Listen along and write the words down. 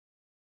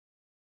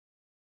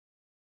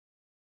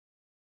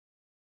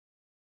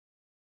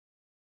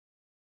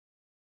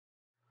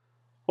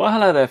Well,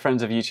 hello there,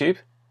 friends of YouTube,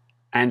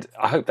 and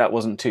I hope that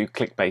wasn't too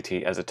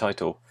clickbaity as a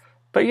title.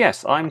 But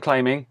yes, I'm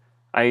claiming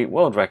a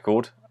world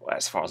record,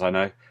 as far as I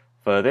know,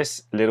 for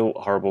this little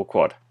horrible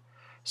quad.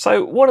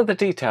 So, what are the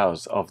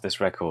details of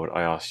this record,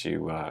 I asked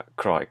you,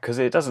 Cry, because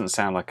it doesn't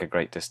sound like a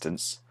great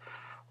distance.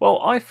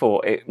 Well, I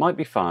thought it might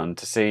be fun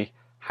to see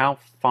how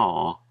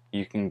far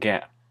you can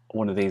get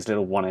one of these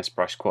little 1S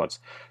brush quads.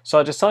 So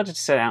I decided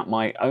to set out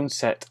my own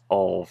set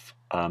of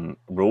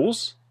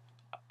rules,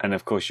 and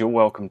of course you're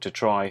welcome to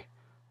try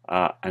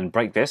and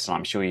break this, and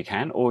I'm sure you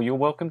can, or you're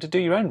welcome to do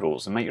your own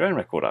rules and make your own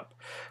record up.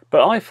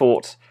 But I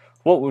thought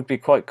what would be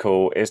quite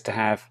cool is to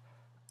have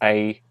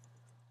a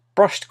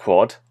brushed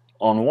quad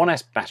on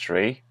 1S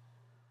battery,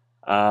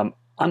 under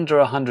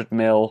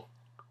 100mm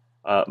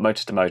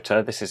motor to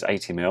motor. This is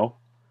 80mm.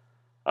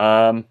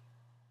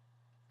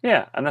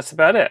 Yeah, and that's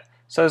about it.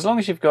 So as long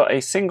as you've got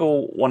a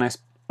single 1S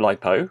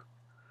LiPo,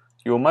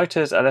 your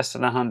motors are less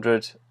than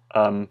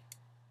 100mm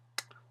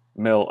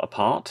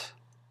apart,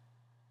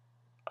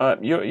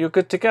 you're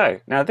good to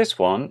go. Now this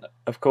one,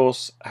 of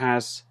course,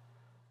 has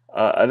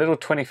a little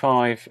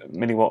 25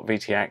 milliwatt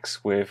VTX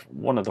with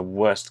one of the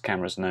worst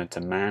cameras known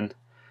to man.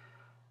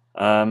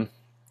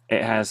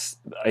 It has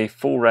a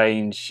full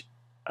range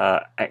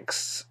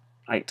X8R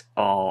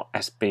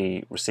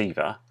SB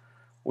receiver,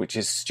 which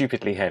is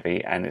stupidly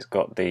heavy, and it's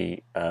got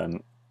the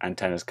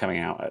antennas coming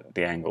out at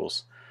the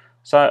angles.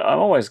 So I'm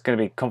always going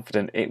to be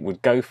confident it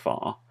would go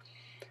far.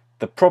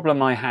 The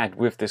problem I had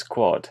with this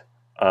quad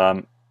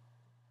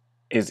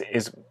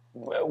is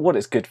what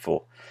it's good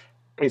for.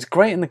 It's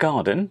great in the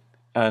garden,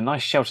 a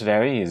nice sheltered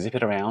area, you zip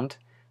it around.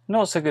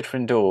 Not so good for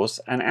indoors,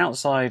 and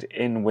outside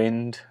in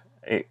wind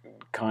it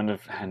kind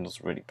of handles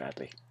really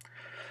badly.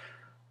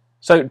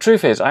 So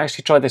truth is, I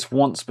actually tried this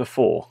once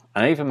before,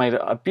 and I even made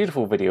a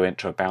beautiful video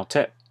intro about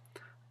it,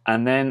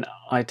 and then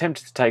I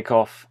attempted to take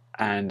off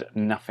and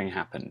nothing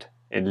happened.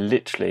 It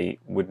literally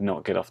would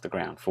not get off the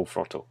ground, full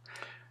throttle.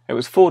 It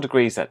was 4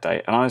 degrees that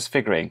day, and I was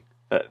figuring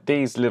that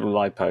these little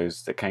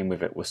LiPos that came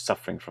with it were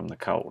suffering from the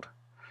cold.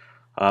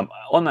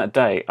 On that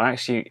day, I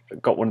actually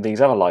got one of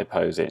these other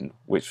LiPos in,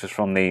 which was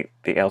from the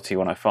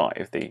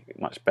LT105, the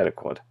much better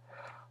quad.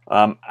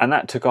 And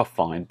that took off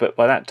fine, but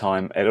by that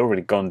time it had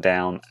already gone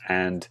down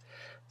and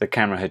the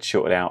camera had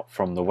shorted out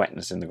from the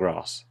wetness in the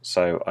grass,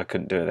 so I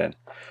couldn't do it then.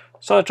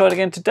 So I tried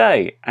again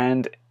today,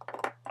 and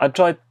I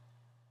tried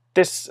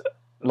this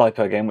LiPo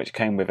again, which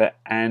came with it,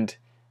 and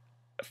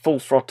full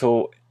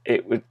throttle,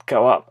 it would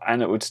go up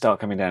and it would start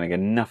coming down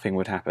again. Nothing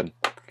would happen.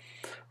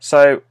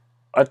 So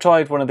I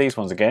tried one of these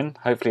ones again,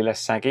 hopefully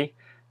less saggy,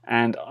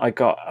 and I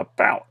got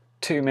about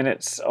 2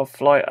 minutes of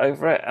flight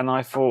over it, and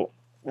I thought,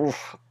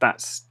 oof,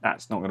 that's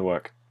not going to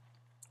work.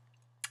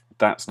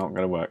 That's not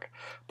going to work.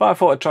 But I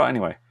thought I'd try it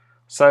anyway.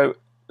 So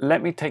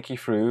let me take you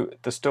through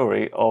the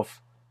story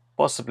of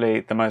possibly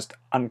the most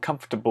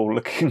uncomfortable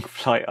looking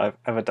flight I've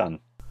ever done.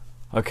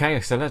 Okay,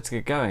 so let's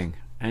get going.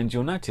 And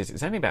you'll notice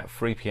it's only about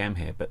 3 PM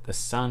here, but the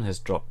sun has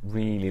dropped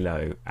really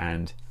low,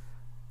 and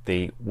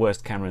the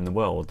worst camera in the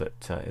world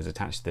that is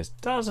attached to this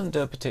doesn't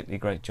do a particularly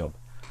great job.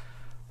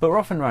 But we're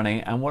off and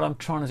running, and what I'm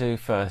trying to do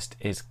first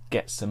is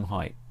get some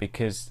height,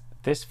 because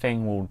this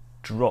thing will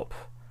drop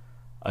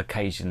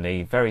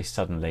occasionally, very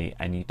suddenly,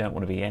 and you don't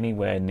want to be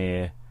anywhere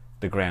near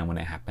the ground when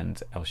it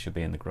happens, else you'll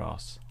be in the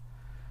grass.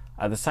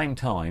 At the same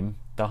time,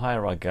 the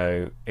higher I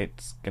go,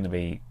 it's going to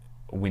be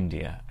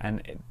windier,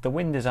 and the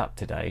wind is up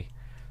today.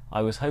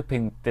 I was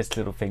hoping this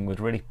little thing would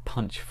really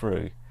punch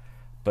through,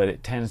 but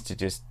it tends to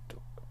just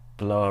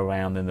blow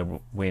around in the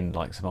wind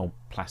like some old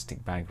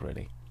plastic bag,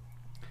 really.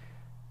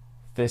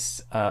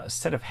 This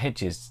set of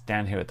hedges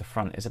down here at the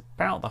front is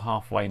about the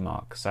halfway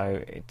mark,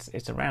 so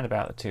it's around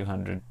about the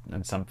 200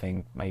 and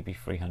something, maybe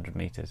 300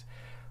 meters.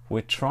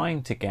 We're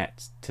trying to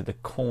get to the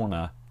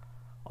corner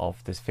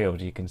of this field,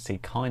 you can see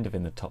kind of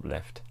in the top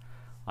left.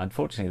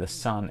 Unfortunately, the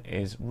sun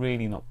is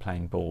really not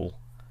playing ball,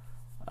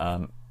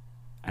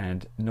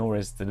 and nor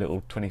is the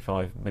little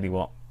 25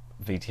 milliwatt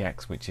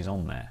VTX which is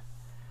on there.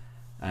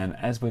 And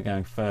as we're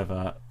going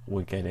further,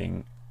 we're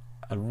getting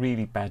a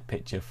really bad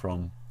picture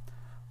from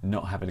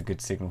not having a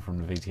good signal from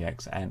the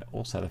VTX, and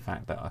also the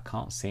fact that I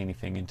can't see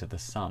anything into the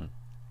sun.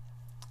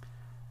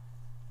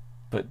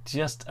 But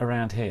just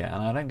around here,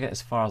 and I don't get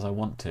as far as I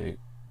want to,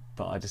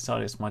 but I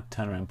decided it's my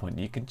turnaround point.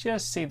 You can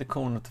just see the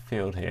corner of the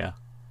field here,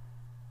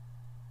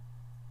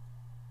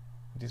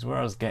 which is where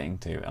I was getting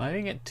to, and I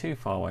didn't get too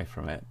far away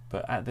from it,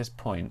 but at this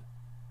point,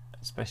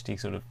 especially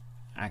sort of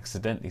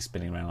accidentally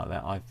spinning around like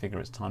that, I figure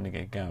it's time to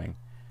get going.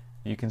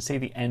 You can see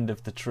the end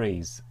of the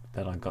trees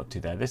that I got to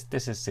there.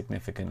 This is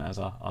significant, as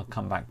I'll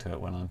come back to it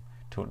when I'm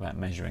talking about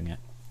measuring it.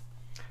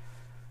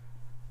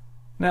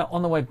 Now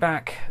on the way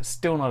back,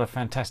 still not a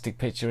fantastic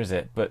picture, is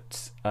it?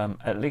 But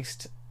at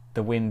least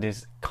the wind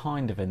is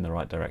kind of in the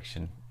right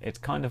direction. It's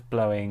kind of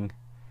blowing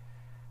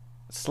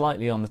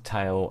slightly on the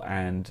tail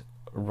and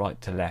right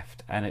to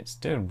left, and it's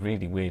doing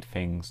really weird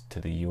things to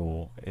the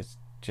yaw. It's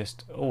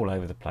just all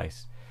over the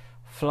place.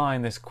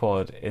 Flying this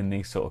quad in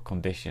these sort of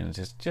conditions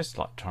is just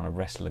like trying to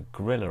wrestle a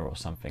gorilla or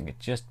something. It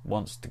just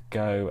wants to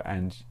go,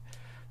 and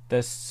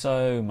There's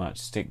so much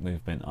stick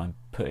movement I'm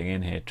putting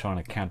in here trying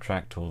to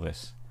counteract all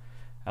this,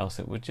 else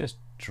it would just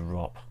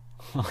drop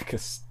like a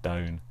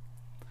stone.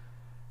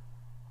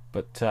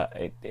 But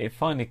it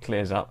finally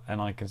clears up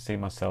and I can see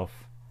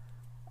myself,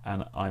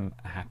 and I'm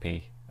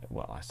happy.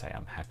 Well, I say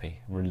I'm happy,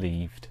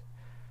 relieved.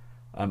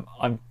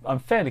 I'm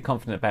fairly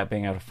confident about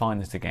being able to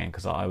find this again,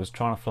 because I was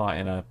trying to fly it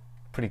in a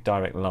pretty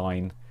direct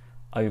line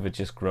over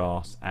just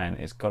grass, and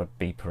it's got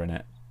a beeper in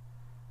it.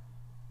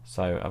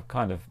 So I've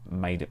kind of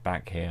made it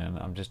back here, and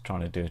I'm just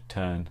trying to do a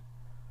turn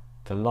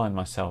to line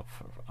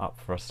myself up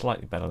for a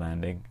slightly better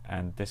landing,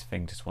 and this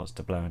thing just wants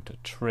to blow into a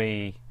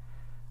tree.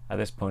 At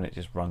this point it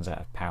just runs out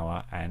of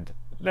power, and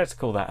let's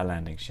call that a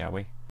landing, shall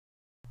we?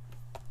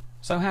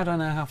 So how do I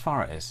know how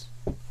far it is?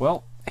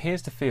 Well,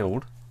 here's the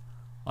field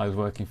I was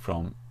working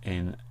from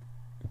in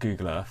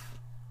Google Earth,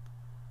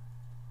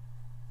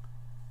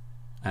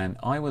 and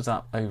I was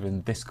up over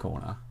in this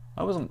corner.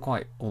 I wasn't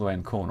quite all the way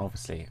in the corner,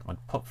 obviously.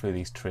 I'd pop through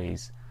these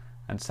trees,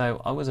 and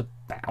so I was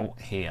about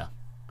here.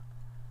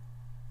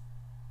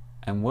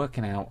 And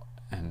working out,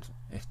 and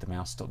if the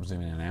mouse stops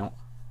zooming in and out,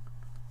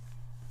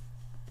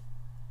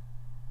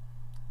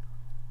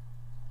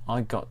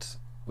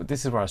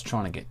 this is where I was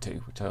trying to get to,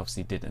 which I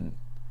obviously didn't,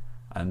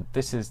 and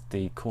this is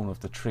the corner of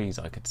the trees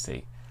I could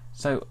see.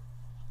 So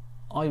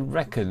I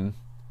reckon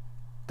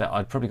that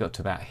I'd probably got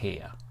to about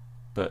here,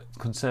 but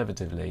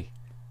conservatively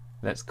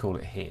let's call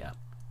it here,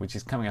 which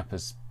is coming up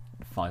as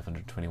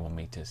 521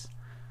 meters.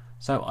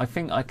 So I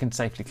think I can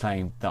safely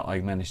claim that I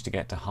managed to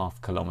get to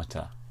 ½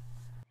 kilometer.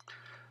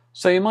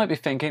 So you might be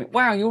thinking,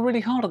 wow, you're really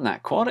hard on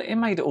that quad, it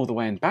made it all the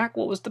way and back,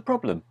 what was the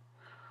problem?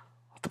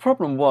 The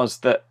problem was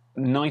that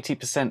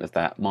 90% of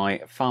that, my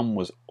thumb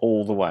was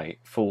all the way,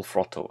 full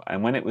throttle,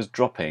 and when it was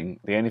dropping,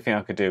 the only thing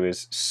I could do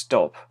is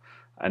stop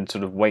and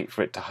sort of wait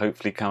for it to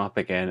hopefully come up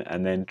again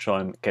and then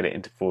try and get it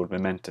into forward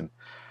momentum.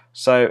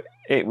 So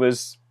it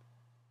was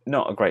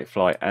not a great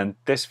flight, and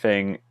this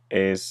thing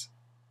is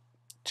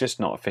just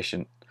not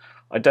efficient.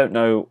 I don't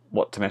know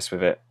what to mess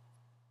with it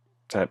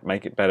to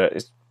make it better.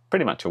 It's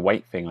pretty much a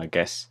weight thing, I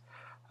guess.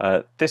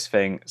 This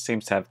thing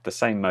seems to have the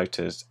same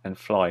motors and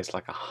flies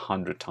like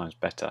 100 times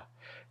better.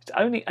 It's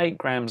only 8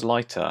 grams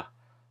lighter,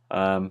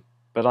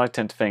 but I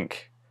tend to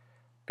think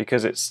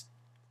because it's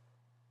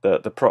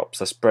the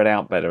props are spread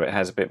out better, it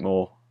has a bit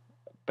more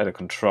better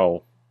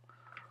control.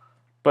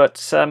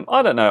 But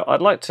I don't know,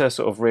 I'd like to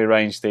sort of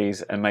rearrange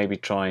these and maybe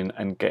try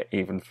and get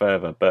even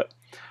further, but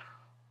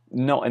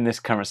not in this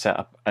current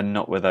setup and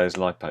not with those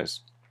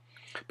lipos.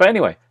 But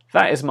anyway,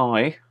 that is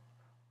my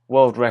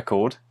world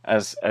record,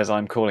 as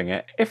I'm calling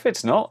it. If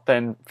it's not,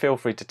 then feel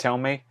free to tell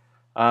me,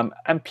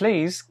 and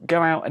please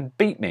go out and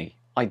beat me.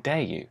 I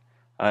dare you.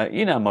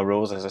 You know my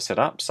rules as I set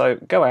up, so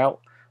go out,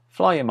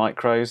 fly your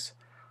micros,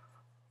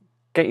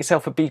 get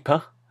yourself a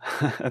beeper.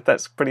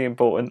 That's pretty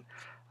important.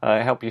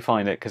 Help you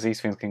find it, because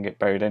these things can get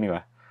buried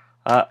anywhere.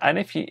 And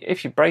if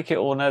you break it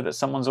or know that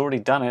someone's already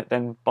done it,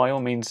 then by all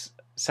means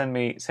send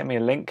me a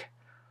link,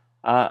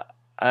 and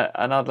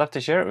I'd love to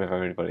share it with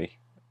everybody,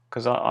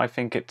 because I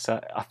think it's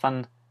a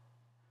fun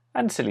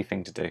and silly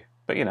thing to do,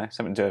 but you know,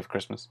 something to do over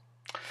Christmas.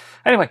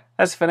 Anyway,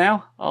 as for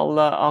now,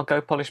 I'll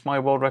go polish my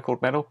world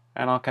record medal,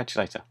 and I'll catch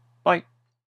you later. Bye.